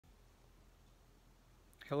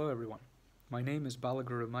Hello everyone. My name is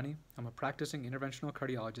Balaguru Mani. I'm a practicing interventional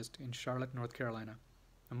cardiologist in Charlotte, North Carolina.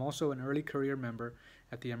 I'm also an early career member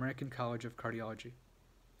at the American College of Cardiology.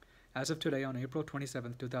 As of today, on April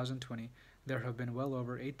 27, 2020, there have been well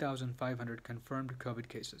over 8,500 confirmed COVID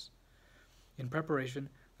cases. In preparation,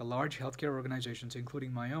 the large healthcare organizations,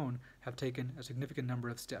 including my own, have taken a significant number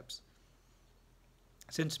of steps.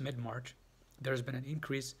 Since mid-March, there has been an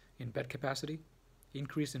increase in bed capacity,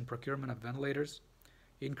 increase in procurement of ventilators,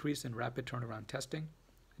 increase in rapid turnaround testing,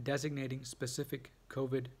 designating specific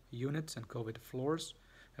COVID units and COVID floors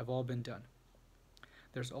have all been done.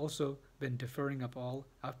 There's also been deferring of all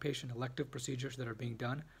outpatient elective procedures that are being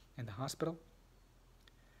done in the hospital.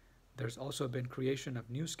 There's also been creation of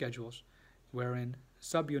new schedules wherein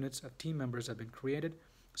subunits of team members have been created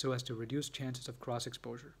so as to reduce chances of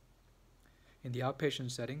cross-exposure. In the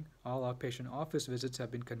outpatient setting, all outpatient office visits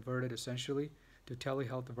have been converted essentially to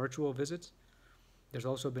telehealth virtual visits. There's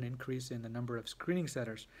also been an increase in the number of screening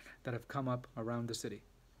centers that have come up around the city.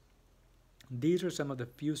 These are some of the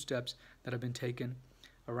few steps that have been taken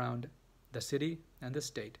around the city and the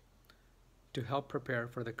state to help prepare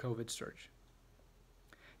for the COVID surge.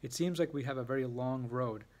 It seems like we have a very long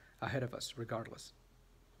road ahead of us regardless.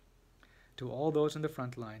 To all those in the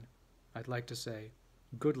front line, I'd like to say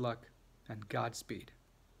good luck and Godspeed.